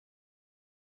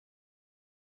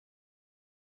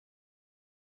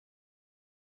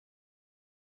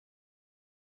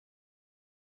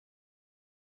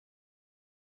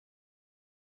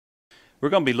We're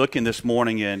going to be looking this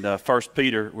morning in 1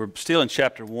 Peter. We're still in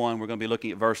chapter 1. We're going to be looking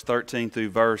at verse 13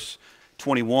 through verse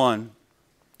 21.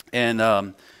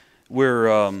 And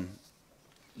we're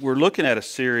looking at a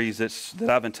series that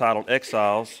I've entitled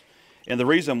Exiles. And the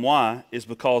reason why is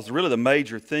because really the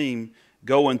major theme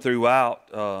going throughout...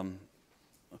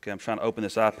 okay, I'm trying to open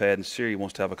this iPad and Siri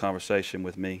wants to have a conversation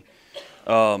with me.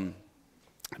 One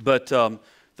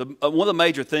of the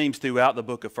major themes throughout the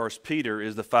book of 1 Peter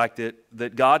is the fact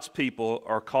that God's people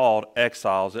are called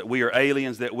exiles, that we are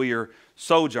aliens, that we are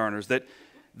sojourners, that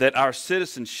our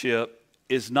citizenship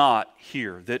is not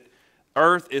here, that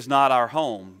earth is not our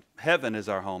home, heaven is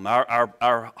our home.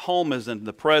 Our home is in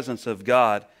the presence of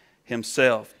God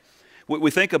Himself. We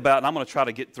think about, and I'm going to try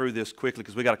to get through this quickly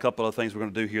because we got a couple of things we're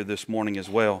going to do here this morning as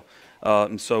well.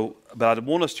 But I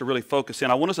want us to really focus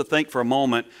in. I want us to think for a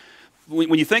moment.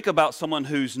 When you think about someone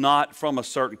who's not from a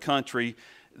certain country,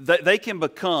 they can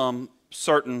become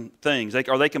certain things,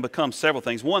 or they can become several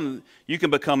things. One, you can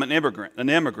become an immigrant. An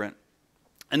immigrant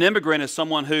is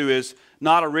someone who is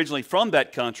not originally from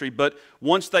that country, but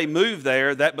once they move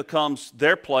there, that becomes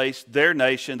their place, their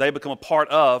nation. They become a part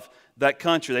of that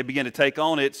country. They begin to take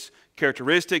on its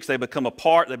characteristics. They become a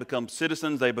part. They become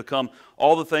citizens. They become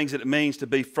all the things that it means to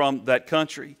be from that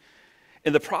country.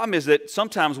 And the problem is that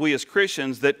sometimes we as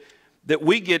Christians, that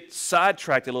we get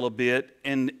sidetracked a little bit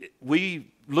and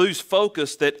we lose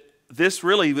focus that this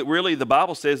really the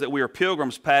Bible says that we are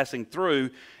pilgrims passing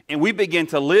through, and we begin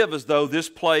to live as though this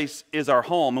place is our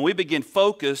home, and we begin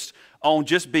focused on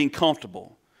just being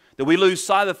comfortable. That we lose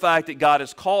sight of the fact that God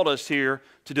has called us here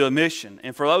to do a mission.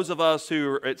 And for those of us who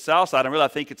are at Southside, and really I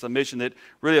think it's a mission that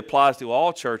really applies to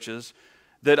all churches,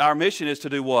 that our mission is to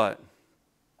do what?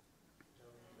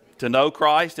 To know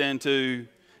Christ and to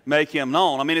make Him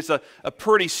known. I mean, it's a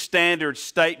pretty standard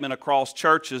statement across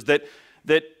churches that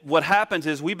what happens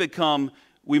is we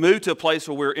move to a place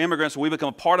where we're immigrants, where we become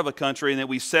a part of a country, and that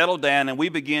we settle down and we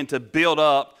begin to build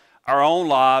up our own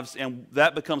lives, and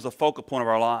that becomes the focal point of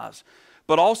our lives.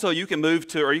 But also you can move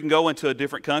to, or you can go into a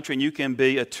different country and you can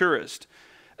be a tourist.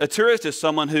 A tourist is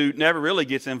someone who never really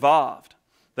gets involved.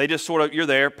 They just sort of, you're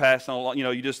there passing along,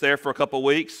 you're just there for a couple of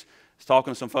weeks. I was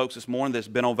talking to some folks this morning that's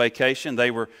been on vacation.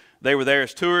 They were there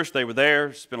as tourists. They were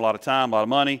there, spent a lot of time, a lot of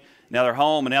money. Now they're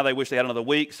home, and now they wish they had another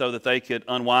week so that they could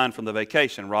unwind from the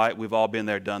vacation, right? We've all been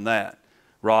there, done that,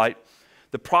 right?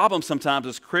 The problem sometimes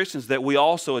as Christians that we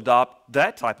also adopt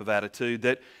that type of attitude,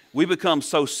 that we become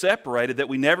so separated that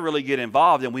we never really get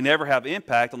involved and we never have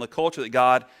impact on the culture that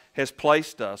God has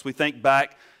placed us. We think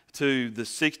back to the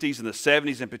 60s and the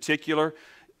 70s in particular.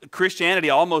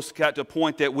 Christianity almost got to a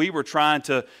point that we were trying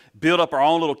to build up our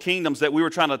own little kingdoms, that we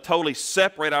were trying to totally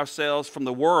separate ourselves from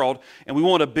the world, and we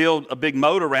wanted to build a big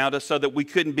moat around us so that we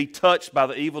couldn't be touched by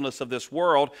the evilness of this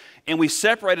world, and we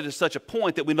separated to such a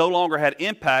point that we no longer had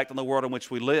impact on the world in which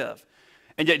we live.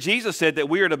 And yet Jesus said that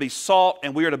we are to be salt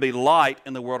and we are to be light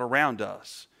in the world around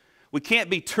us. We can't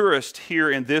be tourists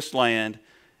here in this land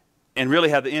and really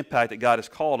have the impact that God has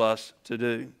called us to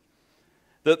do.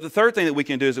 The third thing that we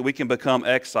can do is that we can become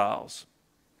exiles.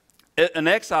 An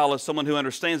exile is someone who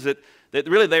understands that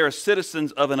really they are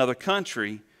citizens of another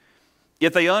country,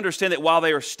 yet they understand that while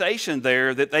they are stationed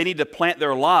there, that they need to plant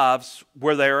their lives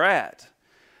where they are at.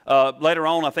 Later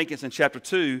on, I think it's in chapter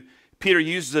 2, Peter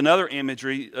uses another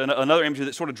imagery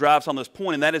that sort of drives on this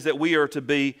point, and that is that we are to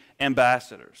be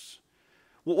ambassadors.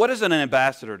 Well, what does an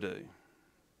ambassador do?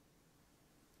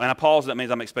 And I pause, that means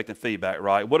I'm expecting feedback,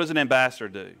 right? What does an ambassador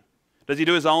do? Does he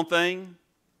do his own thing?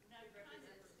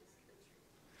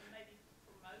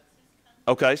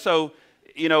 Okay, so,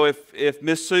 if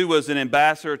Miss Sue was an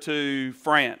ambassador to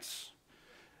France,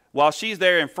 while she's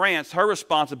there in France, her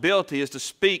responsibility is to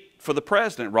speak for the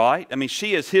president, right? I mean,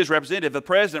 she is his representative. The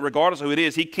president, regardless of who it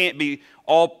is, he can't be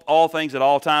all things at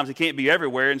all times. He can't be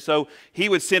everywhere. And so he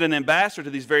would send an ambassador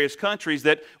to these various countries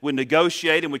that would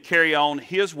negotiate and would carry on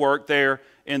his work there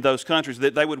in those countries,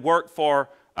 that they would work for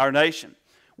our nation.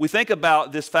 We think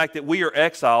about this fact that we are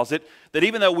exiles, that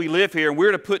even though we live here and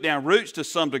we're to put down roots to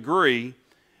some degree,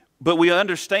 but we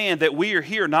understand that we are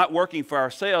here not working for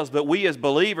ourselves, but we as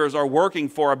believers are working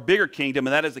for a bigger kingdom,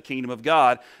 and that is the kingdom of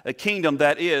God, a kingdom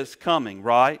that is coming,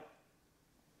 right?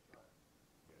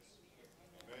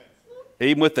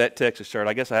 Even with that Texas shirt,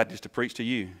 I guess I had just to preach to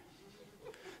you.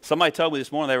 Somebody told me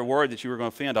this morning they were worried that you were going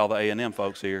to offend all the A&M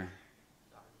folks here.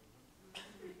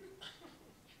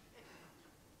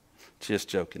 Just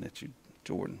joking at you,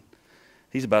 Jordan.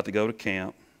 He's about to go to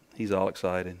camp. He's all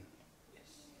excited.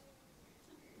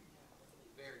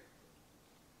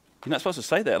 You're not supposed to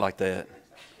say that like that.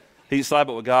 He's excited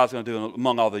about what God's going to do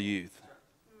among all the youth.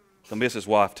 He'll miss his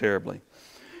wife terribly.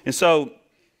 And so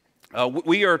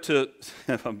We are to,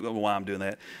 I don't know why I'm doing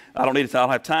that. I don't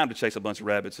have time to chase a bunch of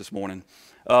rabbits this morning.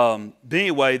 But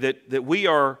anyway,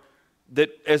 that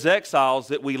as exiles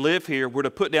that we live here, we're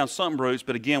to put down some roots,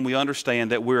 but again, we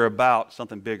understand that we're about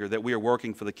something bigger, that we are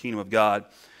working for the kingdom of God.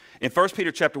 In 1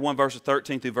 Peter chapter 1, verses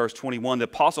 13 through verse 21, the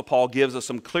Apostle Paul gives us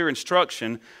some clear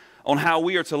instruction on how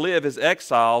we are to live as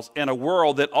exiles in a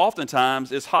world that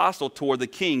oftentimes is hostile toward the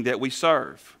king that we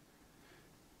serve.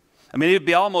 I mean, it would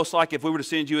be almost like if we were to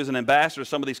send you as an ambassador to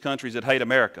some of these countries that hate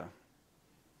America.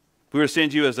 If we were to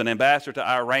send you as an ambassador to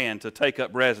Iran to take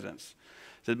up residence.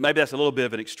 So maybe that's a little bit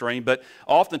of an extreme, but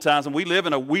oftentimes when we live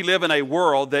in a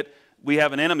world that we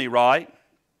have an enemy, right?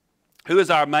 Who is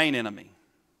our main enemy?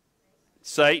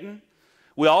 Satan.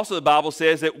 We also, the Bible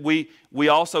says that we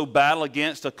also battle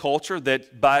against a culture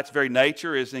that by its very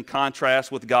nature is in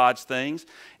contrast with God's things,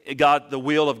 God, the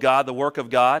will of God, the work of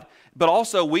God. But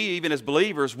also we, even as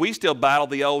believers, we still battle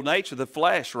the old nature, the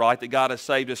flesh, right, that God has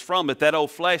saved us from. But that old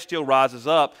flesh still rises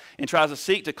up and tries to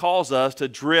seek to cause us to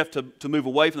drift, to move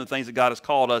away from the things that God has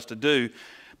called us to do.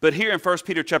 But here in 1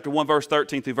 Peter chapter 1, verse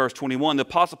 13 through verse 21, the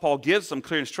Apostle Paul gives some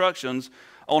clear instructions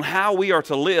on how we are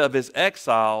to live as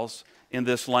exiles in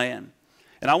this land.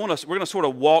 And we're going to sort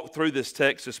of walk through this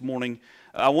text this morning.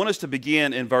 I want us to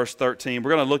begin in verse 13. We're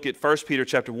going to look at 1 Peter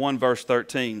chapter 1, verse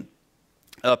 13.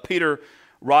 Peter,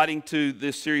 writing to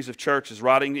this series of churches,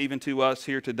 writing even to us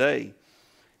here today,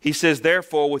 he says,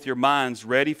 "Therefore, with your minds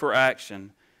ready for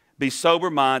action, be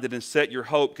sober-minded and set your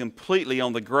hope completely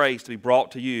on the grace to be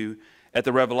brought to you at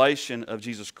the revelation of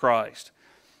Jesus Christ."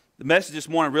 The message this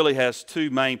morning really has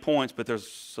two main points, but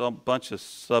there's a bunch of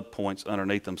sub-points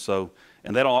underneath them.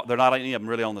 And they're not any of them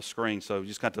really on the screen, so you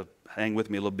just got to hang with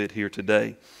me a little bit here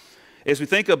today. As we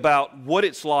think about what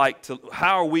it's like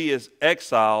how are we as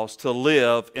exiles to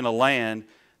live in a land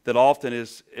that often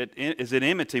is in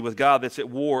enmity with God, that's at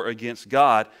war against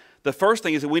God, the first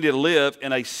thing is that we need to live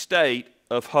in a state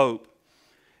of hope.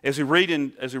 As we read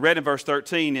in verse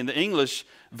 13, in the English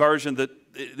version, the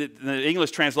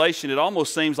English translation, it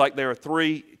almost seems like there are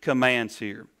three commands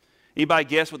here. Anybody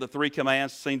guess what the three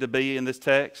commands seem to be in this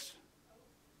text?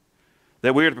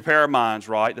 That we are to prepare our minds,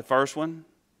 right? The first one,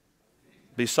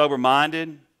 be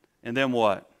sober-minded, and then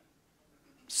what?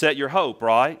 Set your hope,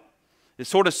 right? It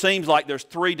sort of seems like there's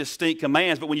three distinct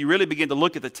commands, but when you really begin to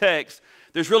look at the text,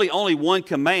 there's really only one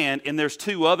command, and there's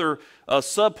two other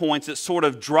subpoints that sort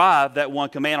of drive that one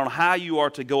command on how you are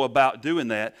to go about doing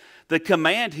that. The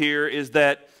command here is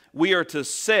that we are to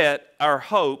set our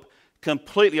hope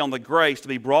completely on the grace to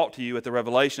be brought to you at the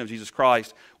revelation of Jesus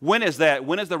Christ. When is that?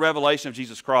 When is the revelation of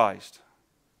Jesus Christ?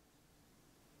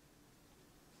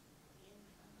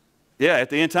 Yeah,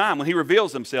 at the end time, when He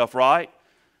reveals Himself, right?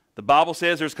 The Bible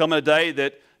says there's coming a day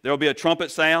that there will be a trumpet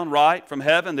sound, right, from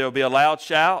heaven. There will be a loud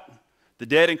shout. The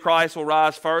dead in Christ will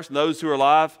rise first, and those who are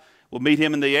alive will meet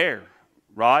Him in the air,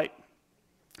 right?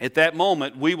 At that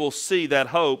moment, we will see that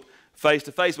hope face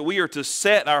to face, but we are to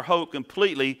set our hope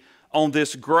completely on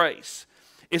this grace.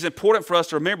 It's important for us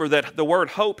to remember that the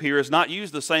word hope here is not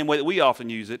used the same way that we often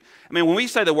use it. I mean, when we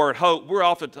say the word hope, we're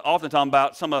often talking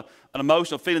about an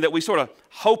emotional feeling that we sort of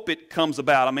hope it comes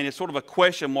about. I mean, it's sort of a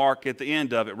question mark at the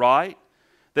end of it, right?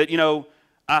 That,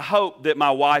 I hope that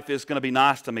my wife is going to be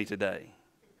nice to me today.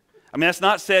 I mean, that's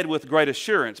not said with great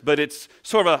assurance, but it's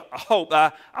sort of a hope.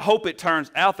 I hope it turns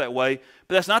out that way,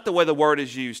 but that's not the way the word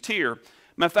is used here.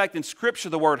 Matter of fact, in Scripture,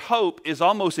 the word hope is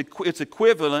it's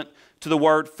equivalent to the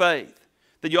word faith.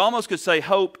 That you almost could say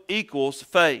hope equals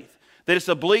faith. That it's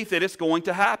a belief that it's going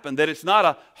to happen. That it's not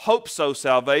a hope-so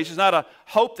salvation. It's not a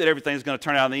hope that everything's going to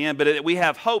turn out in the end, but that we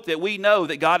have hope that we know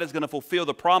that God is going to fulfill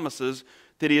the promises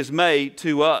that He has made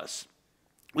to us.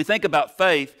 We think about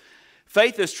faith.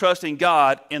 Faith is trusting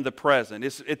God in the present.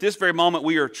 At this very moment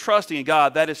we are trusting in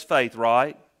God. That is faith,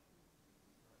 right?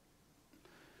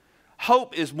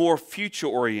 Hope is more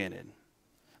future-oriented.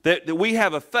 That we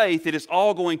have a faith that it's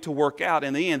all going to work out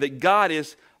in the end. That God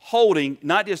is holding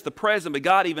not just the present, but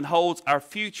God even holds our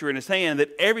future in His hand. That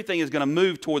everything is going to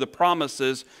move toward the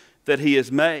promises that He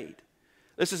has made.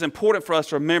 This is important for us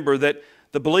to remember that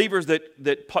the believers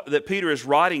that Peter is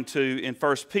writing to in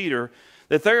 1 Peter,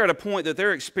 that they're at a point that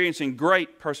they're experiencing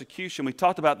great persecution. We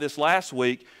talked about this last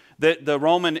week, that the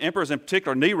Roman emperors, in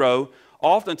particular Nero,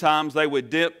 oftentimes they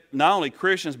would dip not only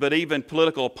Christians but even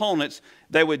political opponents,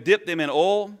 they would dip them in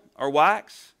oil or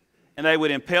wax, and they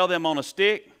would impale them on a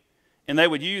stick, and they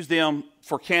would use them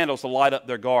for candles to light up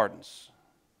their gardens.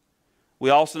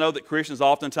 We also know that Christians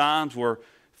oftentimes were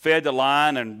fed to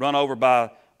lion and run over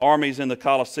by armies in the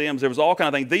Colosseums. There was all kind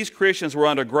of things. These Christians were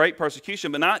under great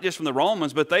persecution, but not just from the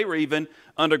Romans, but they were even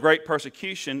under great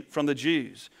persecution from the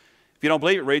Jews. If you don't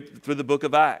believe it, read through the book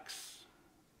of Acts.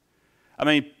 I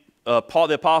mean, the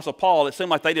Apostle Paul, it seemed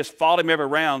like they just followed him every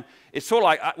round. It's sort of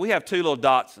like we have two little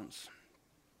Dachshunds,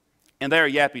 and they're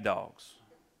yappy dogs.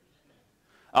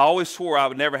 I always swore I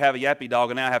would never have a yappy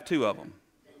dog, and now I have two of them.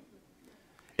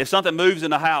 If something moves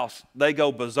in the house, they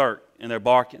go berserk and they're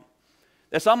barking.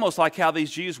 That's almost like how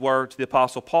these Jews were to the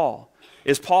Apostle Paul.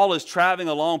 As Paul is traveling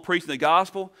along preaching the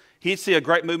gospel, he'd see a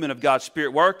great movement of God's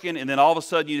Spirit working, and then all of a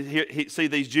sudden you'd see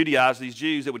these Judaizers, these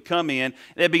Jews that would come in, and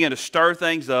they'd begin to stir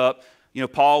things up. You know,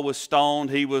 Paul was stoned,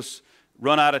 he was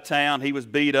run out of town, he was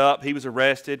beat up, he was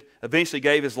arrested, eventually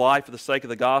gave his life for the sake of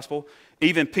the gospel.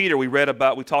 Even Peter, we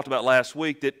talked about last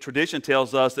week, that tradition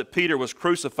tells us that Peter was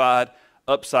crucified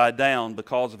upside down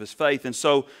because of his faith. And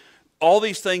so all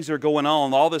these things are going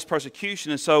on, all this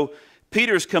persecution, and so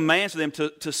Peter's commands to them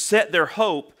to set their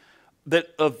hope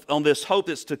on this hope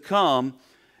that's to come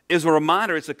is a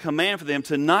reminder, it's a command for them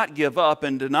to not give up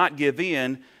and to not give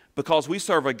in, because we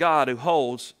serve a God who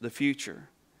holds the future.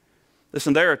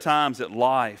 Listen, there are times that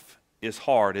life is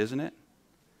hard, isn't it?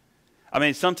 I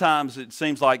mean, sometimes it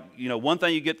seems like, you know, one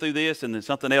thing you get through this and then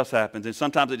something else happens, and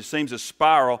sometimes it just seems to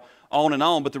spiral on and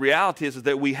on, but the reality is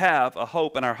that we have a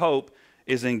hope, and our hope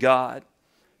is in God.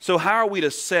 So how are we to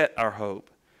set our hope?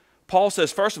 Paul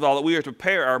says, first of all, that we are to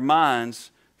prepare our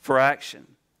minds for action.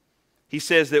 He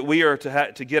says that we are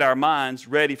to get our minds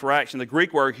ready for action. The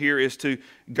Greek word here is to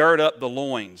gird up the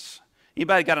loins.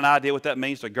 Anybody got an idea what that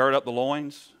means, to gird up the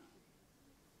loins?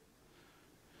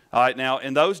 All right, now,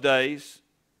 in those days,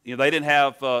 you know, they didn't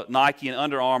have Nike and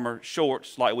Under Armour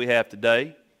shorts like we have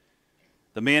today.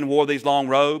 The men wore these long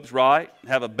robes, right?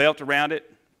 Have a belt around it.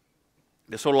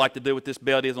 They sort of like to do what this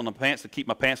belt is on the pants to keep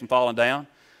my pants from falling down.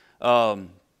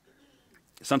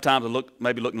 Sometimes it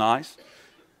maybe look nice.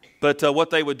 But what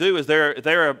they would do is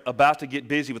they're about to get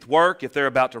busy with work, if they're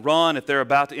about to run, if they're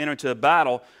about to enter into a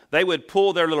battle, they would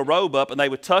pull their little robe up and they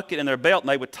would tuck it in their belt, and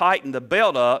they would tighten the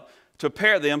belt up to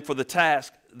prepare them for the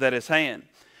task that is hand.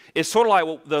 It's sort of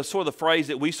like the phrase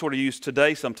that we sort of use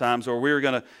today sometimes, or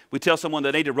we tell someone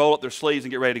they need to roll up their sleeves and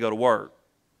get ready to go to work.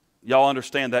 Y'all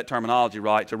understand that terminology,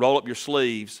 right? To roll up your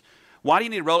sleeves. Why do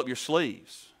you need to roll up your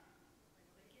sleeves?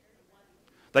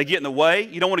 They get in the way.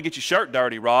 You don't want to get your shirt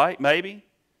dirty, right? Maybe.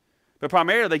 But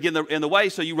primarily they get in the way,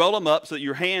 so you roll them up so that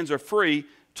your hands are free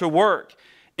to work.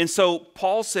 And so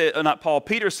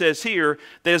Peter says here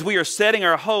that as we are setting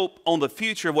our hope on the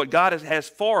future of what God has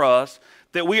for us,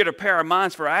 that we are to prepare our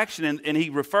minds for action. And he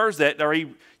refers that, or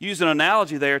he used an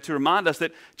analogy there to remind us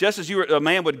that just as a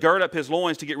man would gird up his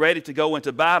loins to get ready to go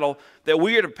into battle, that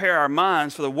we are to prepare our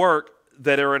minds for the work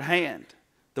that are at hand,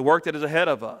 the work that is ahead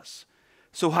of us.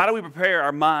 So how do we prepare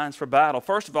our minds for battle?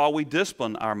 First of all, we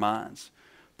discipline our minds.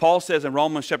 Paul says in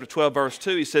Romans chapter 12, verse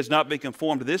 2, he says, not be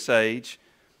conformed to this age.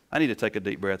 I need to take a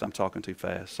deep breath. I'm talking too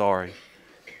fast. Sorry.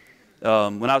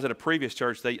 When I was at a previous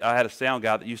church, I had a sound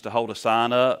guy that used to hold a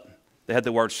sign up. They had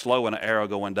the word slow and an arrow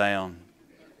going down.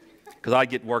 Because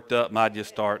I'd get worked up and I'd just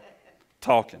start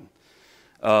talking.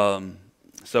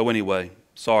 So anyway,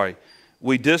 sorry.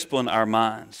 We discipline our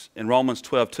minds. In Romans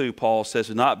 12:2, Paul says,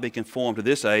 do not be conformed to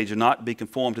this age, or not be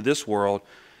conformed to this world.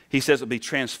 He says, be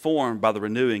transformed by the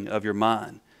renewing of your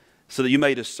mind, so that you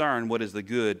may discern what is the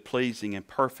good, pleasing, and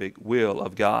perfect will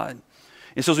of God.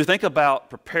 And so as we think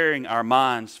about preparing our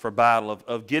minds for battle,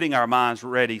 of getting our minds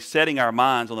ready, setting our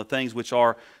minds on the things which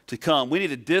are to come, we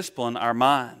need to discipline our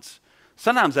minds.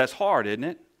 Sometimes that's hard, isn't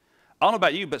it? I don't know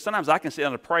about you, but sometimes I can sit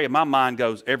down and pray and my mind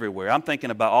goes everywhere. I'm thinking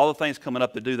about all the things coming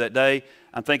up to do that day.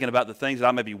 I'm thinking about the things that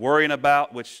I may be worrying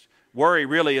about, which worry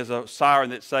really is a siren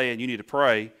that's saying you need to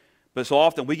pray. But so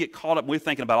often we get caught up and we're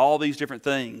thinking about all these different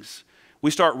things.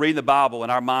 We start reading the Bible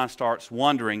and our mind starts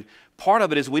wandering. Part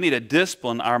of it is we need to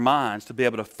discipline our minds to be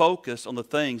able to focus on the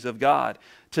things of God,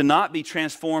 to not be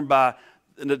conformed to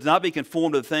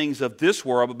the things of this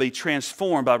world, but be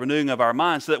transformed by renewing of our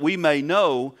minds, so that we may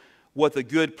know what the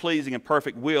good, pleasing, and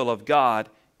perfect will of God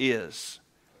is.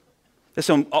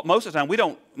 So most of the time I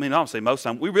don't say most of the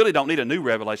time, we really don't need a new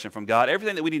revelation from God.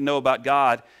 Everything that we need to know about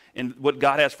God and what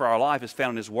God has for our life is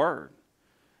found in His Word.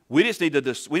 We just need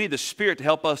the Spirit to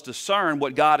help us discern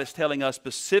what God is telling us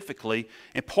specifically,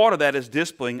 and part of that is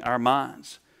disciplining our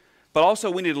minds. But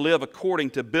also we need to live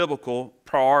according to biblical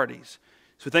priorities.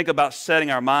 So we think about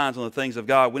setting our minds on the things of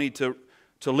God. We need to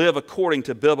live according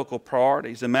to biblical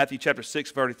priorities. In Matthew chapter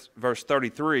 6, verse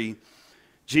 33,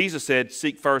 Jesus said,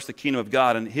 seek first the kingdom of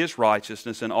God and His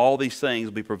righteousness, and all these things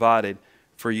will be provided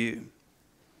for you.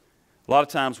 A lot of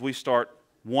times we start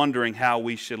wondering how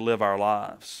we should live our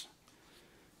lives.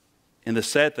 And the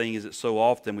sad thing is that so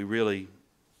often we rarely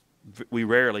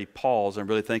pause and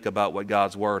really think about what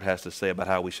God's Word has to say about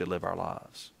how we should live our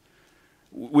lives.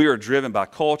 We are driven by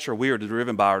culture. We are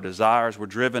driven by our desires. We're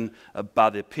driven by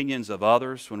the opinions of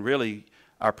others, when really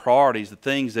our priorities, the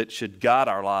things that should guide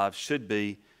our lives, should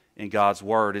be in God's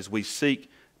Word as we seek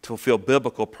to fulfill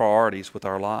biblical priorities with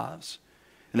our lives.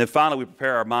 And then finally, we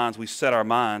prepare our minds. We set our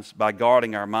minds by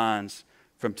guarding our minds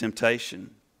from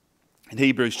temptation. In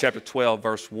Hebrews chapter 12,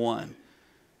 verse 1,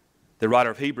 the writer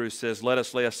of Hebrews says, "Let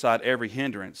us lay aside every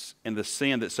hindrance and the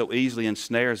sin that so easily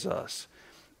ensnares us,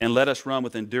 and let us run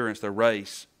with endurance the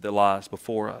race that lies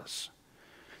before us."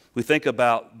 We think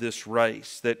about this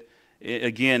race that,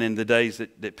 again, in the days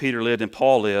that Peter lived and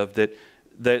Paul lived, that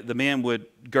the men would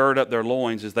gird up their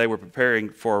loins as they were preparing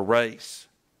for a race.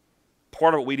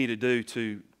 Part of what we need to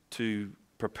do to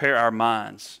prepare our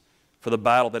minds for the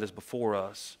battle that is before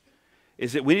us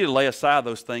is that we need to lay aside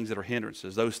those things that are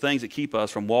hindrances, those things that keep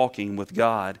us from walking with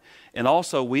God. And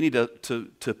also we need to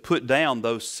put down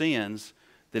those sins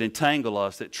that entangle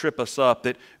us, that trip us up,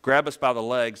 that grab us by the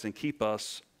legs and keep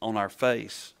us on our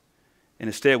face. And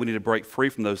instead we need to break free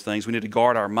from those things. We need to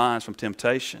guard our minds from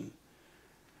temptation.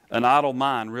 An idle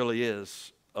mind really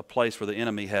is a place where the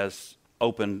enemy has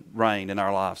open reign in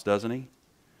our lives, doesn't he?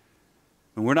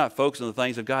 When we're not focused on the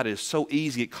things of God, it is so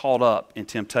easy to get caught up in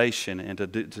temptation and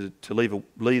to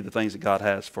leave the things that God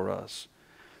has for us.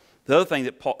 The other thing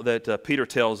that Peter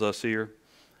tells us here,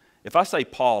 if I say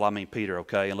Paul, I mean Peter,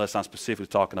 okay, unless I'm specifically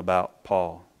talking about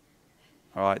Paul.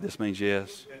 All right, this means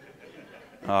yes.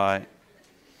 All right.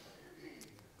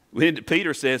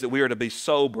 Peter says that we are to be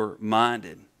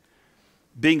sober-minded.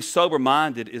 Being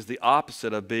sober-minded is the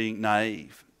opposite of being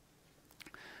naive.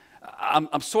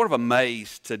 I'm sort of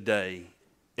amazed today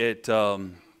at our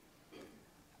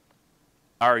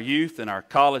youth and our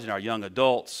college and our young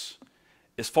adults.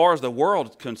 As far as the world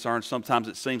is concerned, sometimes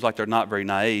it seems like they're not very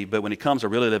naive, but when it comes to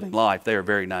really living life, they are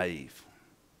very naive.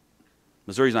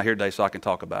 Missouri's not here today, so I can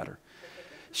talk about her.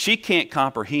 She can't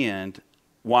comprehend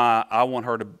why I want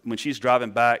her to, when she's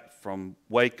driving back from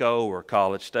Waco or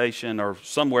College Station or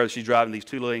somewhere she's driving these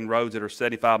two-lane roads that are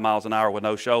 75 miles an hour with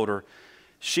no shoulder,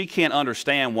 she can't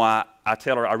understand why I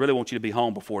tell her, I really want you to be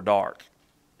home before dark.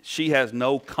 She has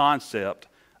no concept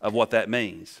of what that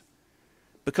means.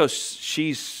 Because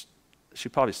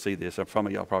she'll probably see this, some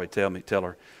of y'all probably tell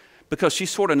her, because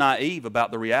she's sort of naive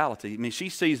about the reality. I mean, she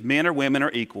sees men or women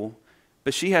are equal,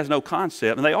 but she has no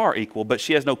concept, and they are equal, but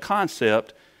she has no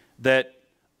concept that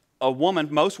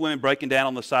most women breaking down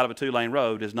on the side of a two-lane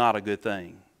road is not a good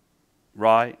thing,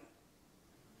 right?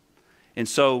 And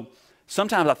so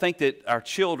sometimes I think that our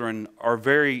children are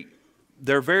very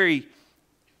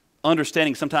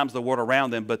understanding sometimes the world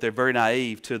around them, but they're very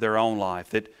naive to their own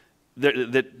life, that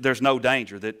there's no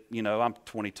danger, that, you know, I'm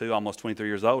 22, almost 23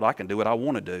 years old, I can do what I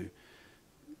want to do,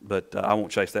 but I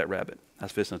won't chase that rabbit. I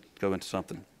was fixing to go into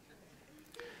something.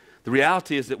 The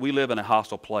reality is that we live in a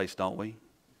hostile place, don't we?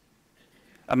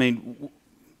 I mean,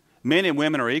 men and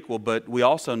women are equal, but we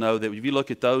also know that if you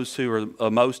look at those who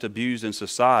are most abused in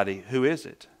society, who is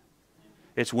it?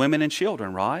 It's women and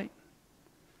children, right?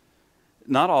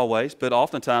 Not always, but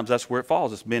oftentimes that's where it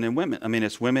falls. It's men and women. I mean,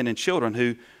 it's women and children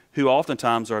who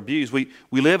oftentimes are abused. We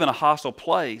live in a hostile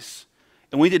place,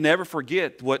 and we did never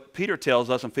forget what Peter tells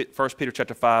us in 1 Peter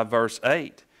chapter 5, verse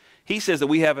 8. He says that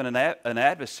we have an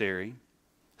adversary,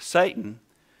 Satan,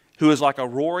 who is like a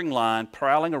roaring lion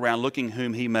prowling around looking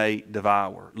whom he may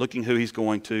devour, looking who he's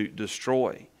going to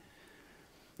destroy.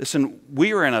 Listen,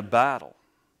 we are in a battle.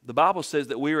 The Bible says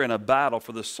that we are in a battle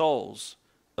for the souls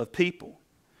of people,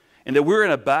 and that we're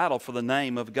in a battle for the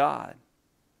name of God.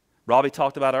 Robbie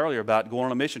talked about earlier about going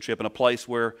on a mission trip in a place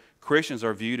where Christians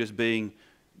are viewed as being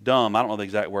dumb. I don't know the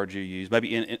exact word you use.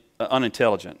 Maybe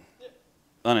unintelligent.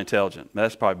 Unintelligent.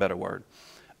 That's probably a better word.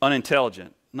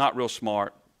 Unintelligent. Not real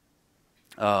smart.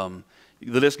 The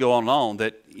list go on,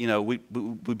 that, you know, we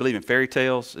believe in fairy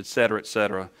tales, et cetera, et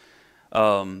cetera.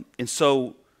 And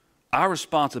so our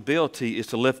responsibility is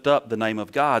to lift up the name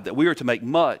of God, that we are to make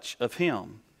much of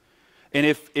Him. And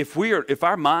if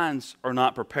our minds are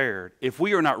not prepared, if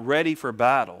we are not ready for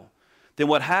battle, then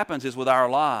what happens is with our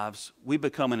lives, we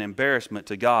become an embarrassment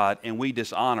to God and we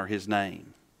dishonor His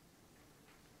name.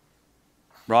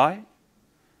 Right?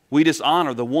 We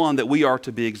dishonor the one that we are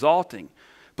to be exalting.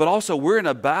 But also we're in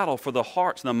a battle for the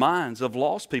hearts and the minds of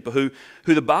lost people who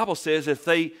the Bible says if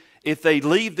they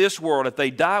leave this world, if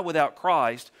they die without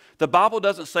Christ, the Bible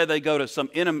doesn't say they go to some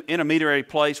intermediary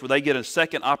place where they get a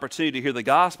second opportunity to hear the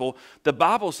gospel. The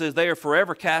Bible says they are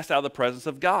forever cast out of the presence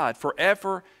of God,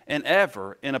 forever and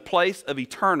ever, in a place of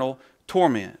eternal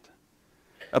torment.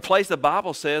 A place the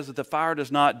Bible says that the fire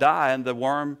does not die and the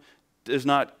worm is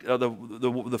not,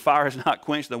 the fire is not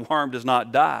quenched, the worm does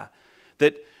not die.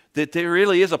 That there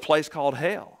really is a place called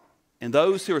hell. And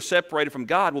those who are separated from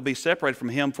God will be separated from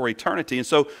Him for eternity. And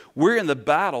so we're in the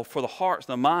battle for the hearts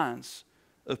and the minds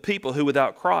of people who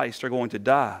without Christ are going to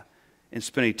die and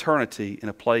spend eternity in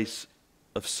a place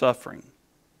of suffering.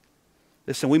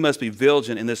 Listen, we must be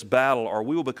vigilant in this battle, or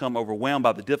we will become overwhelmed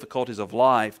by the difficulties of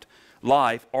life,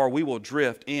 or we will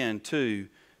drift into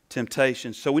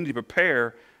temptation. So we need to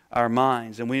prepare our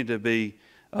minds, and we need to be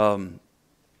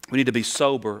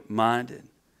sober-minded.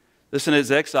 Listen,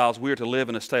 as exiles, we are to live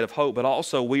in a state of hope, but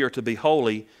also we are to be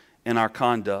holy in our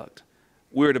conduct.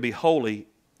 We are to be holy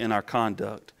in our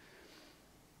conduct.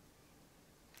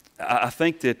 I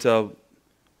think that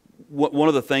one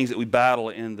of the things that we battle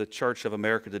in the Church of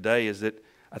America today is that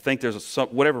I think there's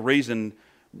whatever reason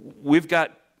we've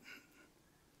gotten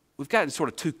sort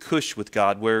of too cush with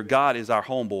God, where God is our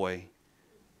homeboy,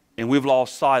 and we've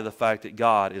lost sight of the fact that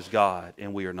God is God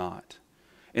and we are not.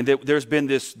 And that there's been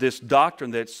this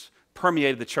doctrine that's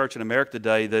permeated the church in America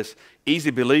today, this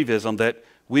easy believism that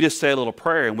we just say a little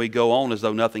prayer and we go on as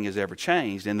though nothing has ever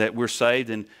changed, and that we're saved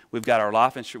and we've got our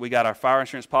life insurance, we got our fire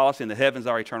insurance policy, and the heaven's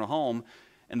our eternal home.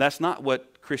 And that's not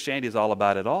what Christianity is all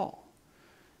about at all.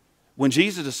 When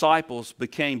Jesus' disciples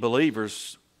became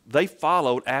believers, they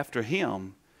followed after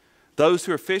Him. Those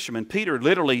who are fishermen, Peter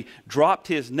literally dropped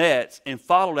his nets and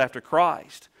followed after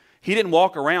Christ. He didn't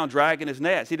walk around dragging his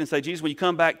nets. He didn't say, Jesus, when you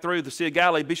come back through the Sea of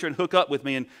Galilee, be sure and hook up with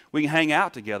me and we can hang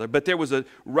out together. But there was a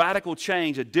radical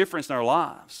change, a difference in our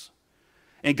lives.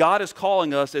 And God is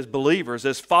calling us as believers,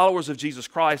 as followers of Jesus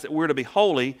Christ, that we're to be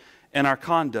holy in our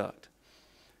conduct.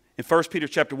 In 1 Peter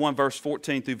chapter 1, verse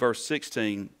 14 through verse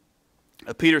 16,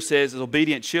 Peter says, as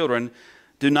obedient children,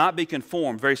 do not be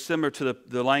conformed, very similar to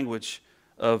the language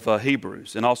of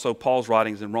Hebrews and also Paul's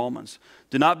writings in Romans.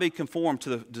 Do not be conformed to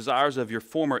the desires of your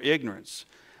former ignorance,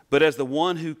 but as the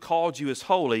one who called you is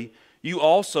holy, you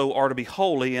also are to be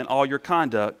holy in all your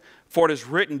conduct. For it is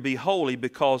written, be holy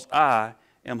because I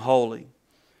am holy.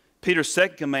 Peter's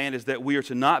second command is that we are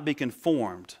to not be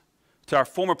conformed to our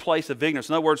former place of ignorance.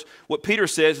 In other words, what Peter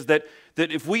says is that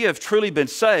if we have truly been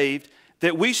saved,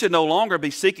 that we should no longer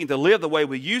be seeking to live the way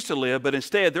we used to live, but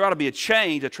instead there ought to be a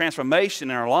change, a transformation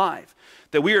in our life.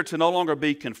 That we are to no longer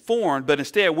be conformed, but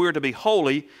instead we are to be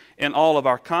holy in all of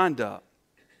our conduct.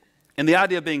 And the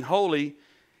idea of being holy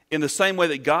in the same way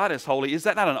that God is holy, is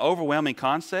that not an overwhelming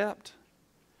concept?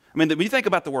 I mean, when you think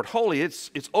about the word holy,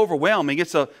 it's overwhelming.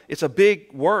 It's a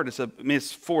big word.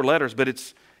 It's 4 letters, but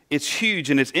it's huge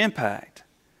in its impact.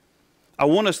 I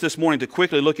want us this morning to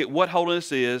quickly look at what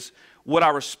holiness is, what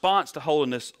our response to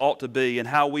holiness ought to be, and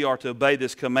how we are to obey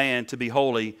this command to be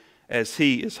holy as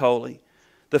He is holy.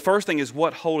 The first thing is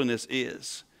what holiness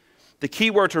is. The key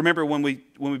word to remember when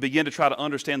we begin to try to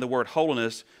understand the word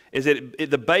holiness is that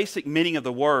the basic meaning of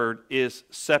the word is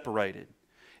separated.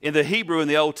 In the Hebrew in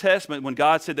the Old Testament, when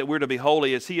God said that we're to be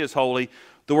holy as He is holy,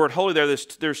 the word holy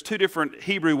there's 2 different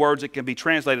Hebrew words that can be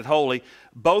translated holy.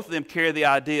 Both of them carry the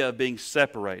idea of being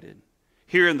separated.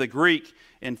 Here in the Greek,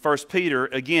 in 1 Peter,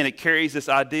 again, it carries this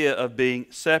idea of being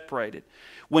separated.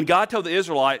 When God told the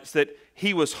Israelites that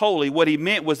He was holy, what He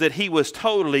meant was that He was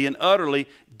totally and utterly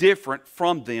different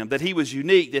from them, that He was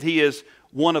unique, that He is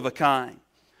one of a kind.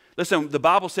 Listen, the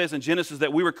Bible says in Genesis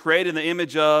that we were created in the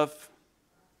image of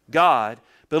God,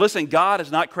 but listen, God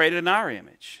is not created in our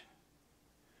image.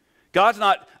 God's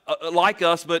not like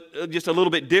us, but just a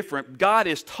little bit different. God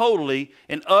is totally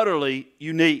and utterly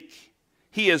unique.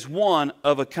 He is one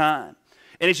of a kind.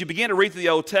 And as you begin to read through the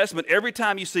Old Testament, every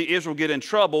time you see Israel get in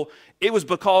trouble, it was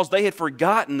because they had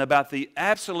forgotten about the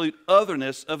absolute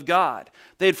otherness of God.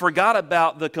 They had forgot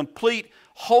about the complete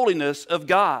holiness of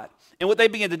God. And what they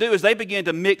began to do is they began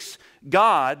to mix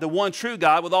God, the one true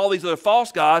God, with all these other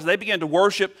false gods. They began to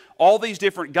worship all these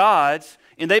different gods,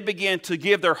 and they began to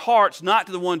give their hearts not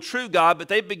to the one true God, but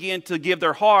they began to give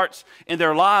their hearts and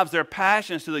their lives, their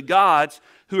passions to the gods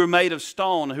who are made of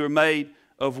stone, who are made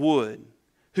of wood,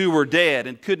 who were dead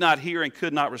and could not hear and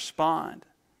could not respond.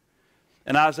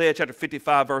 In Isaiah chapter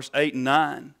 55, verse 8 and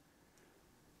 9,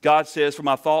 God says, for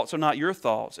my thoughts are not your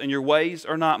thoughts, and your ways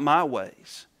are not my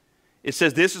ways. It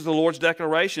says, this is the Lord's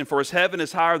declaration, for as heaven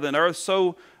is higher than earth,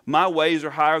 so my ways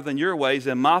are higher than your ways,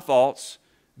 and my thoughts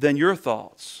than your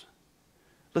thoughts.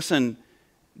 Listen,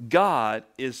 God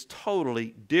is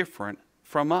totally different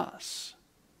from us.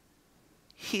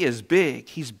 He is big.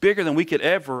 He's bigger than we could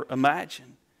ever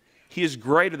imagine. He is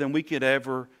greater than we could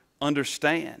ever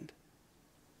understand.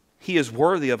 He is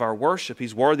worthy of our worship.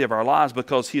 He's worthy of our lives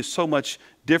because He is so much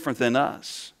different than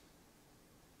us.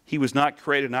 He was not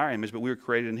created in our image, but we were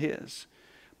created in His.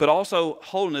 But also,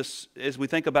 holiness, as we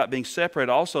think about being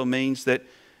separated, also means that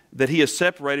He is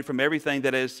separated from everything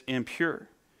that is impure.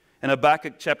 In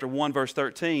Habakkuk chapter 1, verse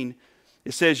 13,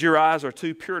 It says your eyes are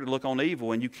too pure to look on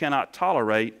evil, and you cannot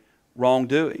tolerate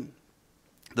wrongdoing.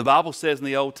 The Bible says in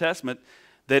the Old Testament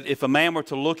that if a man were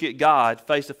to look at God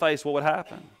face to face, what would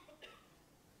happen?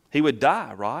 He would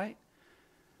die, right?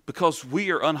 Because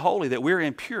we are unholy, that we're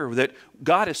impure, that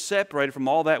God is separated from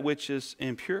all that which is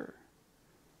impure.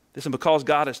 Listen, because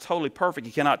God is totally perfect,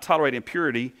 He cannot tolerate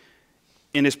impurity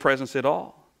in His presence at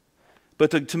all.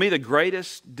 But to me, the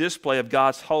greatest display of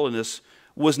God's holiness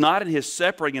was not in His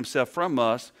separating Himself from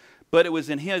us, but it was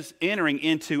in His entering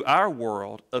into our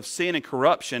world of sin and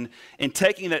corruption and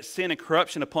taking that sin and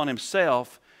corruption upon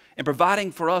Himself and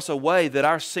providing for us a way that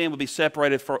our sin would be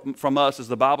separated from us, as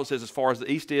the Bible says, as far as the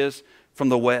east is from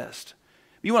the west.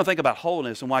 You want to think about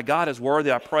holiness and why God is worthy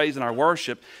of our praise and our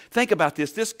worship. Think about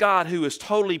this. This God who is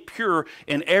totally pure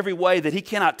in every way, that He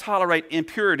cannot tolerate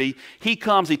impurity, He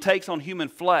comes, He takes on human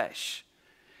flesh.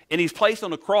 And He's placed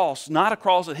on a cross, not a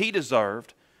cross that He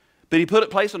deserved, but He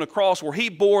placed on a cross where He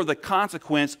bore the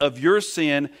consequence of your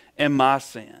sin and my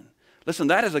sin. Listen,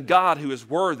 that is a God who is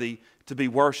worthy to be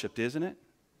worshiped, isn't it?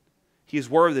 He is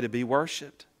worthy to be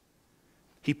worshiped.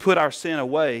 He put our sin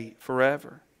away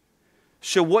forever.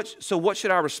 So what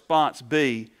should our response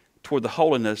be toward the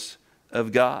holiness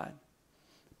of God?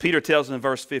 Peter tells us in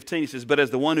verse 15, he says, but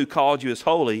as the one who called you is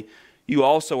holy, you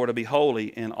also are to be holy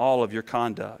in all of your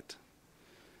conduct.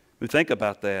 We think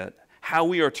about that, how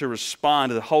we are to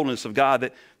respond to the holiness of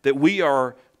God, that we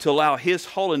are to allow His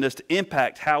holiness to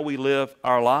impact how we live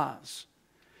our lives.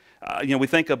 We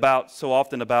think about so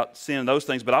often about sin and those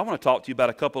things, but I want to talk to you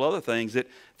about a couple other things that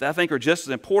I think are just as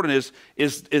important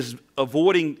is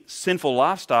avoiding sinful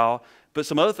lifestyle, but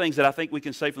some other things that I think we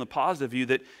can say from the positive view,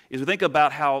 that is we think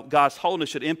about how God's holiness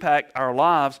should impact our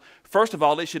lives. First of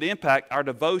all, it should impact our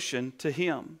devotion to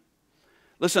Him.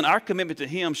 Listen, our commitment to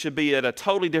Him should be at a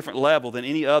totally different level than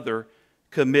any other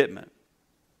commitment.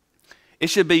 It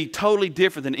should be totally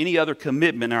different than any other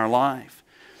commitment in our life.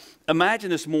 Imagine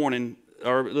this morning,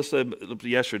 or let's say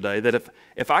yesterday, that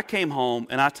if I came home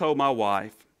and I told my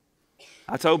wife,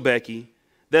 I told Becky,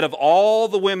 that of all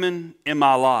the women in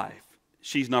my life,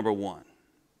 she's number one.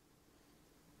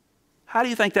 How do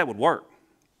you think that would work?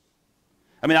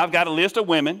 I mean, I've got a list of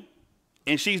women,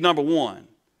 and she's number one.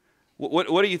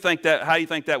 What do you think how do you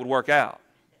think that would work out?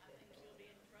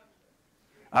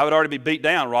 I would already be beat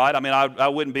down, right? I mean, I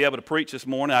wouldn't be able to preach this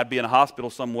morning. I'd be in a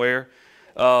hospital somewhere.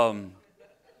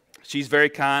 She's very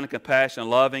kind and compassionate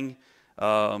and loving,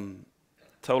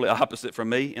 totally opposite from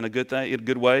me in a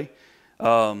good way.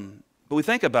 But we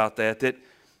think about that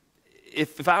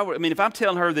if I'm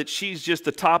telling her that she's just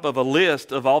the top of a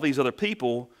list of all these other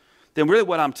people, then really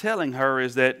what I'm telling her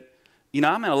is that,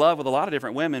 I'm in love with a lot of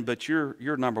different women, but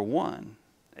you're number one.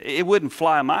 It wouldn't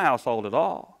fly in my household at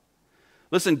all.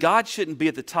 Listen, God shouldn't be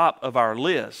at the top of our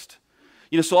list.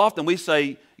 So often we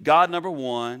say God number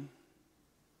one,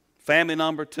 family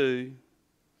number two,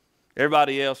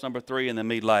 everybody else number three, and then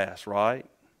me last, right?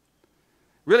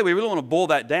 Really, we really want to boil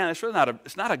that down.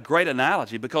 It's not a great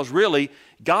analogy, because really,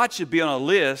 God should be on a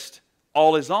list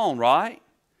all His own, right?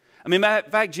 I mean, in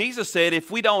fact, Jesus said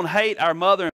if we don't hate our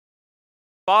mother and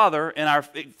father and our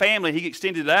family, He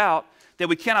extended it out, then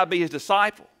we cannot be His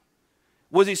disciple.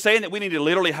 Was He saying that we need to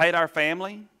literally hate our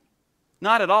family?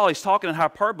 Not at all. He's talking in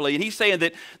hyperbole. And He's saying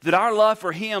that our love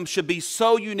for Him should be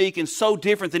so unique and so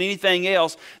different than anything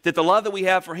else, that the love that we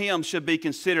have for Him should be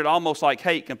considered almost like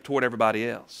hate toward everybody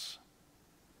else.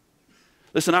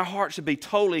 Listen, our heart should be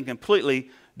totally and completely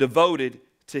devoted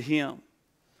to Him.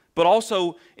 But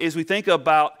also, as we think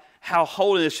about how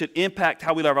holiness should impact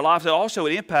how we live our lives, it also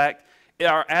would impact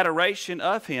our adoration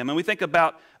of Him. And we think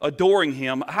about adoring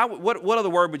Him. What other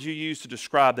word would you use to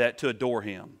describe that, to adore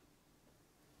Him?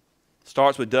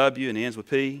 Starts with W and ends with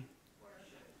P.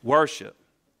 Worship.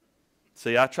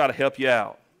 See, I try to help you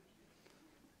out.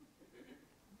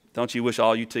 Don't you wish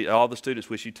all the students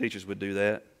wish you teachers would do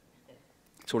that?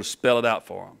 Sort of spell it out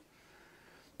for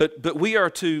them. But we are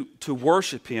to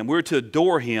worship Him. We're to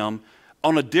adore Him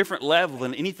on a different level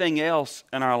than anything else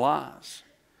in our lives.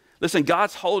 Listen,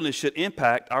 God's holiness should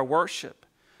impact our worship.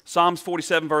 Psalms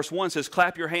 47 verse 1 says,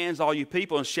 clap your hands, all you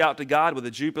people, and shout to God with a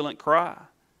jubilant cry.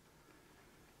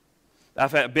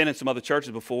 I've been in some other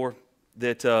churches before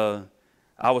that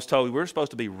I was told we're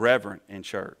supposed to be reverent in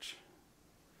church.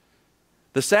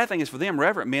 The sad thing is, for them,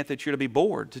 reverent meant that you're to be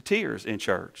bored to tears in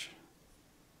church.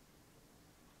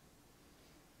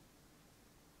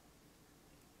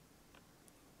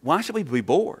 Why should we be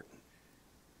bored?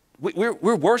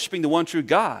 We're worshiping the one true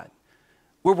God.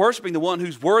 We're worshiping the one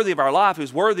who's worthy of our life,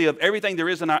 who's worthy of everything there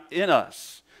is in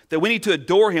us. That we need to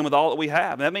adore Him with all that we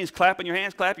have. And that means clapping your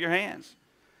hands, clap your hands.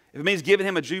 If it means giving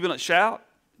Him a jubilant shout,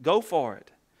 go for it.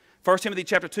 1 Timothy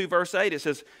chapter 2, verse 8, it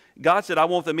says, God said, I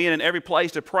want the men in every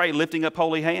place to pray, lifting up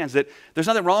holy hands. That there's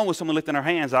nothing wrong with someone lifting their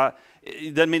hands.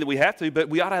 It doesn't mean that we have to, but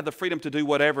we ought to have the freedom to do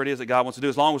whatever it is that God wants to do,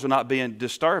 as long as we're not being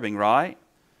disturbing, right?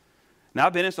 Now,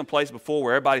 I've been in some place before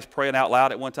where everybody's praying out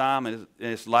loud at one time, and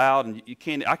it's loud, and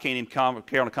I can't even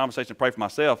carry on a conversation and pray for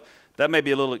myself. That may be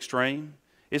a little extreme.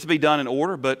 It's to be done in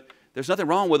order, but there's nothing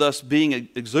wrong with us being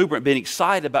exuberant, being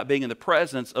excited about being in the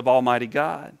presence of Almighty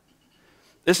God.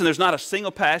 Listen, there's not a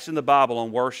single passage in the Bible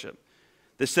on worship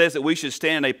that says that we should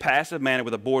stand in a passive manner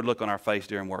with a bored look on our face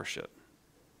during worship,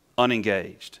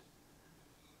 unengaged.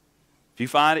 If you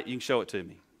find it, you can show it to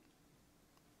me.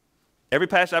 Every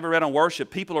passage I've ever read on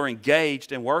worship, people are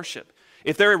engaged in worship.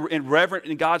 If they're reverent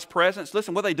in God's presence,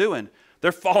 listen, what are they doing?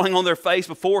 They're falling on their face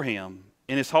before Him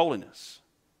in His holiness.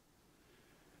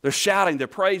 They're shouting, they're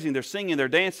praising, they're singing, they're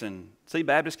dancing. See,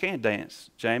 Baptists can dance,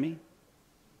 Jamie.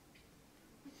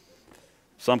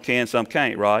 Some can, some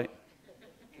can't, right?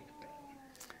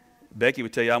 Becky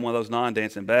would tell you I'm one of those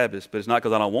non-dancing Baptists, but it's not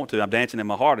because I don't want to. I'm dancing in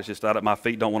my heart. It's just that my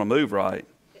feet don't want to move right.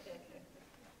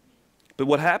 But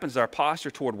what happens is our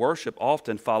posture toward worship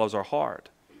often follows our heart.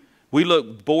 We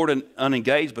look bored and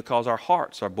unengaged because our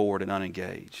hearts are bored and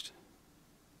unengaged.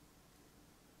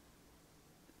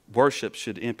 Worship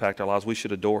should impact our lives. We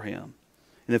should adore Him.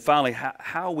 And then finally,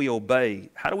 how do we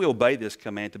obey this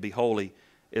command to be holy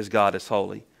as God is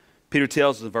holy? Peter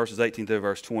tells us in verses 18 through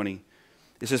verse 20,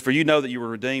 it says, for you know that you were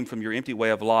redeemed from your empty way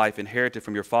of life, inherited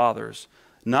from your fathers,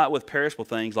 not with perishable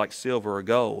things like silver or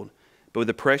gold, but with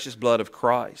the precious blood of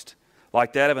Christ,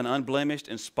 like that of an unblemished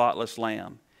and spotless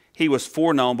lamb. He was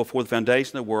foreknown before the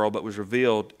foundation of the world, but was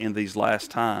revealed in these last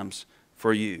times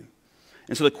for you.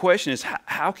 And so the question is,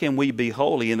 how can we be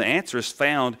holy? And the answer is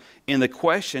found in the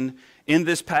question in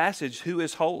this passage, who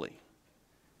is holy?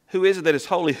 Who is it that is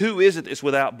holy? Who is it that is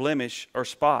without blemish or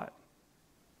spot?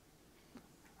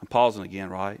 I'm pausing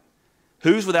again, right?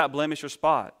 Who's without blemish or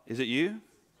spot? Is it you?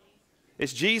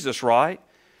 It's Jesus, right?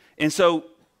 And so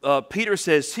Peter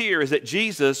says here is that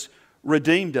Jesus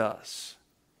redeemed us.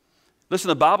 Listen,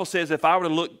 the Bible says if I were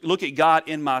to look at God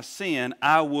in my sin,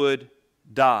 I would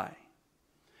die.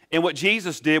 And what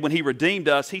Jesus did when He redeemed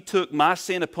us, He took my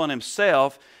sin upon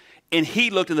Himself, and He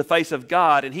looked in the face of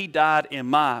God, and He died in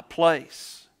my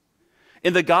place.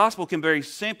 And the gospel can very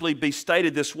simply be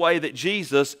stated this way, that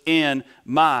Jesus in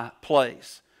my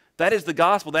place. That is the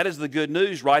gospel. That is the good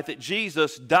news, right? That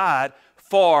Jesus died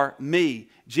for me.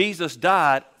 Jesus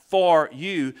died for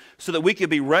you so that we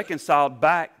could be reconciled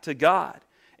back to God.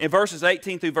 In verses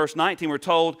 18 through verse 19, we're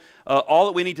told all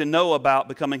that we need to know about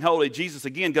becoming holy. Jesus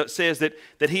again says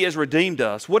that He has redeemed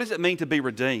us. What does it mean to be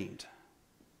redeemed?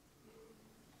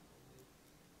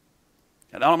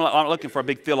 And I'm not looking for a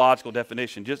big theological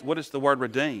definition. Just what is the word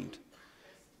redeemed?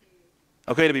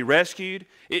 Okay, to be rescued.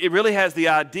 It really has the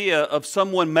idea of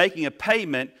someone making a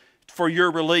payment for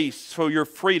your release, for your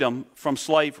freedom from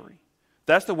slavery.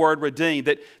 That's the word redeemed.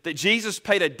 That Jesus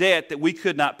paid a debt that we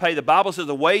could not pay. The Bible says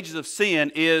the wages of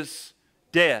sin is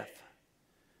death.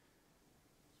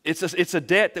 It's a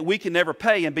debt that we can never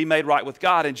pay and be made right with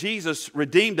God. And Jesus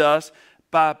redeemed us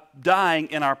by dying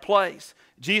in our place.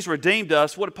 Jesus redeemed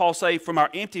us, what did Paul say, from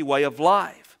our empty way of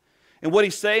life. And what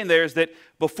he's saying there is that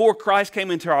before Christ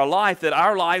came into our life, that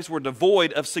our lives were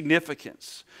devoid of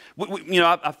significance.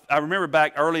 I remember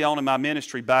back early on in my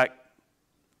ministry, back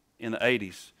in the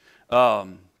 80s,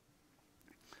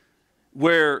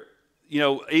 where,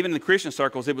 even in the Christian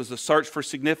circles, it was a search for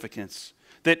significance.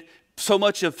 That so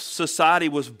much of society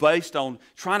was based on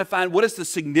trying to find what is the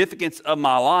significance of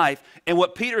my life. And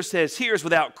what Peter says here is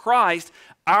without Christ,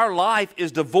 our life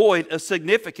is devoid of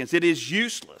significance. It is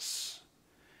useless.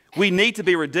 We need to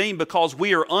be redeemed because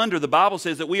the Bible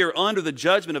says that we are under the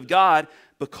judgment of God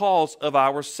because of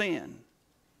our sin.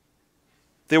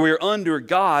 That we are under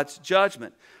God's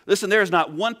judgment. Listen, there is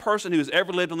not one person who has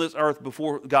ever lived on this earth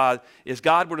before God, if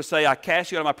God were to say, I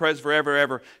cast you out of my presence forever,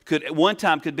 ever, could at one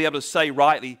time be able to say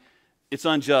rightly, it's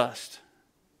unjust.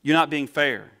 You're not being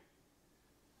fair.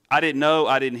 I didn't know,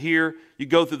 I didn't hear. You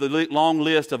go through the long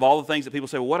list of all the things that people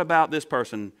say, well, what about this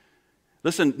person?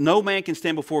 Listen, no man can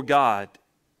stand before God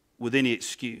with any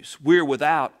excuse. We're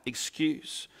without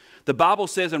excuse. The Bible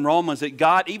says in Romans that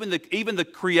God, even the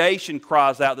creation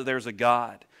cries out that there's a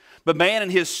God. But man in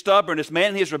his stubbornness,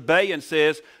 man in his rebellion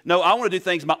says, no, I want to do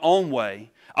things my own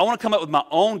way. I want to come up with my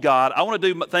own God. I want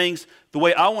to do things the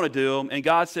way I want to do them. And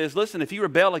God says, listen, if you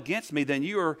rebel against me, then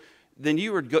you're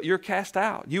cast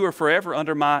out. You are forever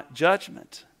under my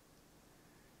judgment.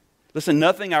 Listen,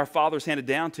 nothing our fathers handed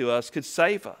down to us could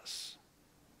save us.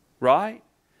 Right?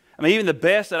 I mean, even the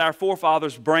best that our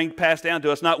forefathers passed down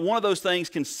to us, not one of those things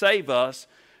can save us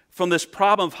from this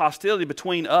problem of hostility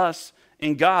between us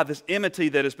and God, this enmity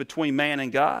that is between man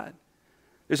and God.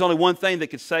 There's only one thing that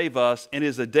could save us, and it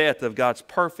is the death of God's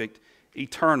perfect,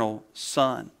 eternal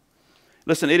Son.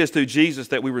 Listen, it is through Jesus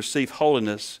that we receive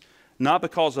holiness, not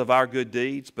because of our good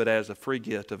deeds, but as a free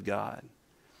gift of God.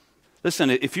 Listen,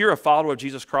 if you're a follower of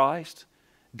Jesus Christ,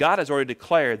 God has already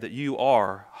declared that you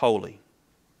are holy.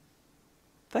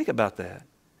 Think about that.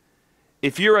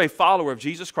 If you're a follower of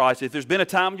Jesus Christ, if there's been a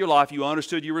time in your life you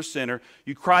understood you were a sinner,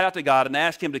 you cried out to God and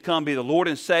asked Him to come be the Lord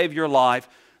and Savior of your life,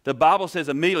 the Bible says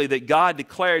immediately that God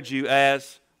declared you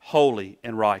as holy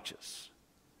and righteous.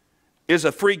 It is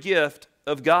a free gift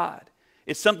of God.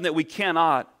 It's something that we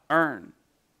cannot earn.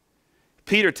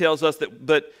 Peter tells us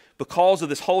that because of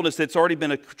this holiness that's already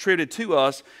been attributed to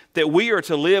us, that we are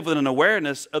to live with an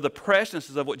awareness of the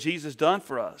preciousness of what Jesus has done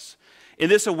for us. And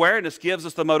this awareness gives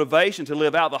us the motivation to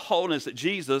live out the holiness that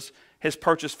Jesus has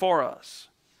purchased for us.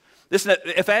 Listen,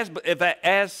 if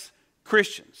as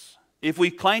Christians, if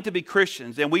we claim to be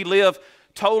Christians and we live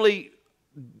totally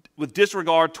with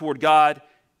disregard toward God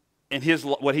and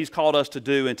what He's called us to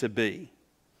do and to be,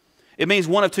 it means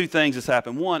one of two things has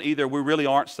happened. One, either we really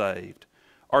aren't saved,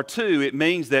 or two, it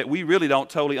means that we really don't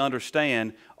totally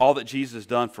understand all that Jesus has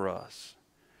done for us.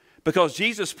 Because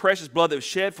Jesus' precious blood that was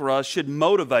shed for us should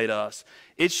motivate us.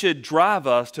 It should drive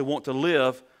us to want to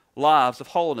live lives of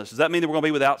holiness. Does that mean that we're going to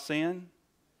be without sin?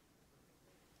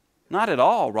 Not at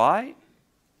all, right?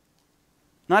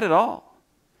 Not at all.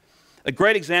 A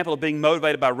great example of being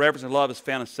motivated by reverence and love is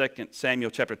found in 2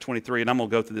 Samuel chapter 23, and I'm going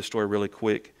to go through this story really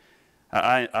quick.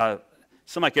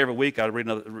 Seems like every week I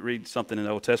read something in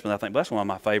the Old Testament, I think, well, that's one of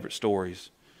my favorite stories.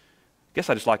 I guess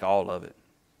I just like all of it.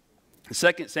 In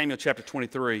 2 Samuel chapter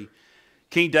 23,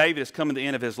 King David is coming to the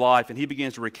end of his life, and he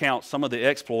begins to recount some of the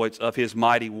exploits of his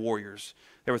mighty warriors.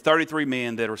 There were 33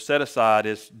 men that were set aside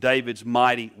as David's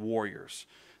mighty warriors.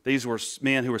 These were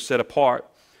men who were set apart.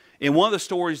 And one of the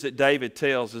stories that David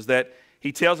tells is that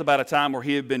he tells about a time where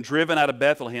he had been driven out of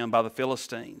Bethlehem by the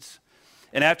Philistines.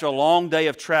 And after a long day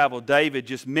of travel, David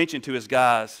just mentioned to his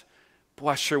guys, boy,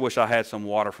 I sure wish I had some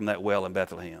water from that well in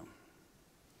Bethlehem.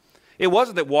 It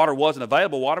wasn't that water wasn't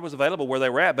available. Water was available where they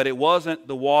were at, but it wasn't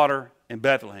the water in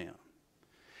Bethlehem.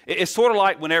 It's sort of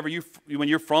like when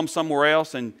you're from somewhere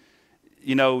else and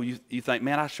you think,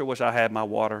 man, I sure wish I had my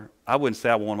water. I wouldn't say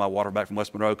I wanted my water back from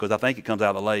West Monroe because I think it comes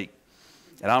out of the lake.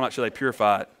 And I'm not sure they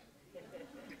purify it.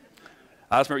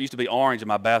 I just remember it used to be orange in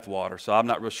my bath water, so I'm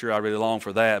not real sure I really long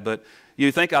for that. But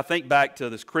I think back to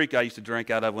this creek I used to drink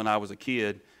out of when I was a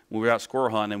kid. When we were out squirrel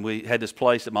hunting, and we had this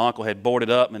place that my uncle had boarded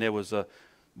up, and it wasn't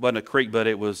a creek, but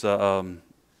it was a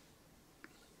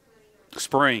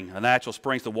spring, a natural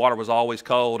spring. So the water was always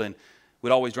cold, and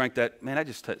we'd always drink that. Man, that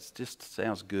just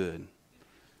sounds good. It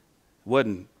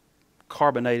wasn't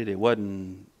carbonated. It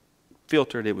wasn't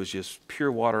filtered. It was just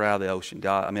pure water out of the ocean.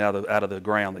 Out of the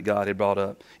ground that God had brought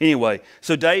up. Anyway,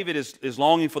 so David is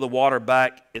longing for the water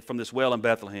back from this well in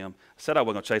Bethlehem. I said I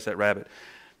wasn't going to chase that rabbit.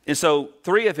 And so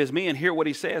 3 of his men hear what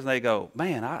he says, and they go,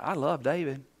 man, I love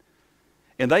David.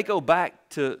 And they go back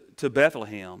to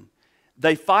Bethlehem.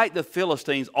 They fight the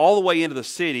Philistines all the way into the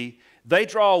city. They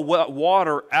draw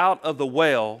water out of the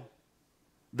well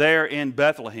there in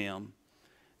Bethlehem.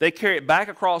 They carry it back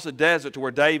across the desert to where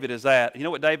David is at. You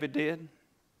know what David did?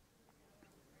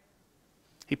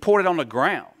 He poured it on the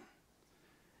ground.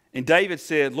 And David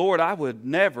said, Lord, I would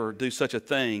never do such a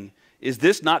thing. Is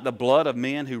this not the blood of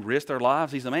men who risk their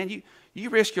lives? He said, man, you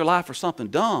risk your life for something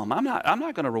dumb. I'm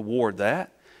not going to reward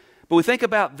that. But we think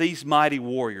about these mighty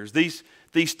warriors, these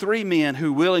 3 men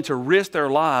who were willing to risk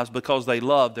their lives because they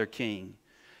loved their king.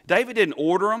 David didn't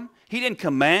order them. He didn't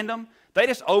command them. They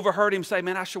just overheard him say,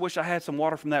 man, I sure wish I had some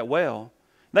water from that well.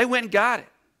 They went and got it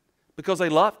because they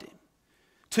loved him.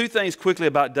 2 things quickly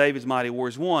about David's mighty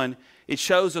warriors. One, it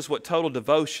shows us what total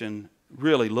devotion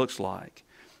really looks like.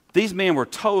 These men were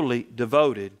totally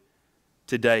devoted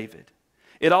to David.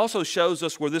 It also shows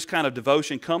us where this kind of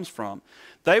devotion comes from.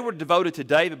 They were devoted to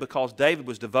David because David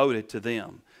was devoted to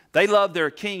them. They loved their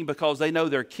king because they know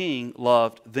their king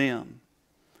loved them.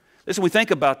 Listen, we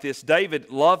think about this. David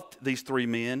loved these 3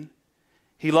 men.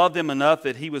 He loved them enough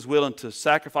that he was willing to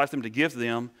sacrifice them to give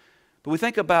them. But we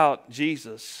think about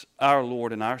Jesus, our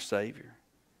Lord and our Savior.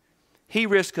 He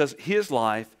risked his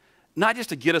life not just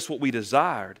to get us what we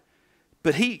desired,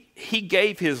 but he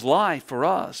gave his life for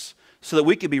us so that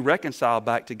we could be reconciled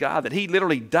back to God, that he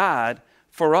literally died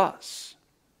for us.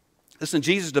 Listen,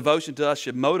 Jesus' devotion to us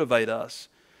should motivate us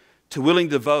to willing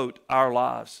to devote our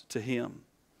lives to him.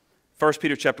 1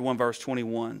 Peter chapter 1, verse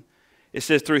 21. It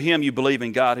says, through him you believe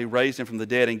in God who raised him from the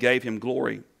dead and gave him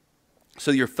glory.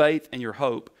 So your faith and your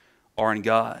hope are in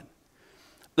God.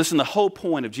 Listen, the whole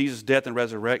point of Jesus' death and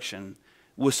resurrection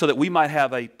was so that we might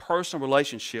have a personal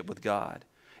relationship with God.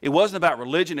 It wasn't about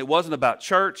religion. It wasn't about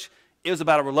church. It was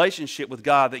about a relationship with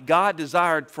God, that God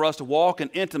desired for us to walk in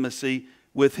intimacy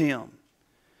with Him.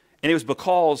 And it was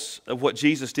because of what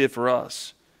Jesus did for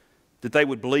us that they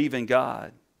would believe in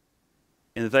God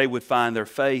and that they would find their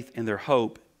faith and their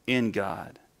hope in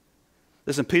God.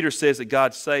 Listen, Peter says that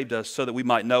God saved us so that we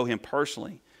might know Him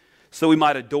personally, so we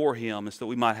might adore Him, and so that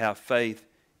we might have faith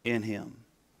in Him.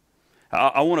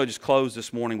 I want to just close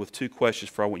this morning with two questions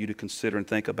for I want you to consider and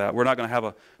think about. We're not going to have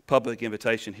a public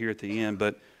invitation here at the end,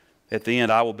 but at the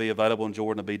end I will be available, and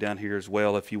Jordan will be down here as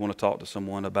well if you want to talk to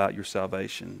someone about your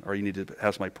salvation or you need to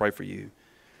have somebody pray for you.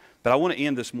 But I want to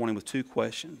end this morning with two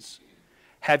questions.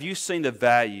 Have you seen the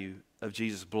value of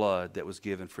Jesus' blood that was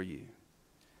given for you?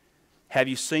 Have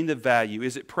you seen the value?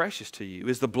 Is it precious to you?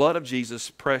 Is the blood of Jesus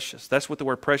precious? That's what the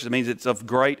word precious means. It's of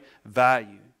great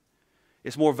value.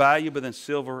 It's more valuable than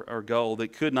silver or gold.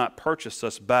 It could not purchase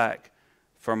us back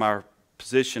from our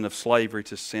position of slavery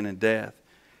to sin and death.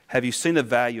 Have you seen the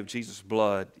value of Jesus'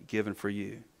 blood given for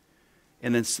you?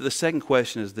 And then the second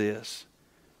question is this.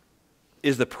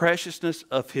 Is the preciousness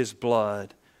of His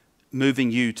blood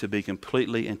moving you to be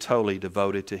completely and totally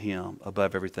devoted to Him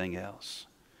above everything else?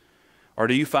 Or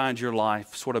do you find your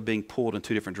life sort of being pulled in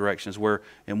two different directions, where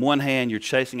in one hand you're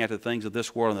chasing after the things of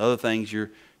this world, and the other things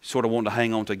you're sort of wanting to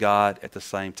hang on to God at the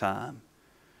same time?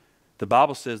 The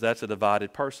Bible says that's a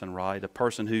divided person, right? A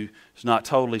person who's not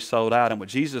totally sold out. And what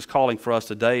Jesus is calling for us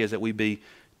today is that we be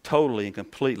totally and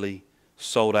completely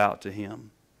sold out to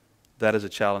Him. That is a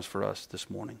challenge for us this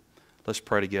morning. Let's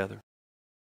pray together.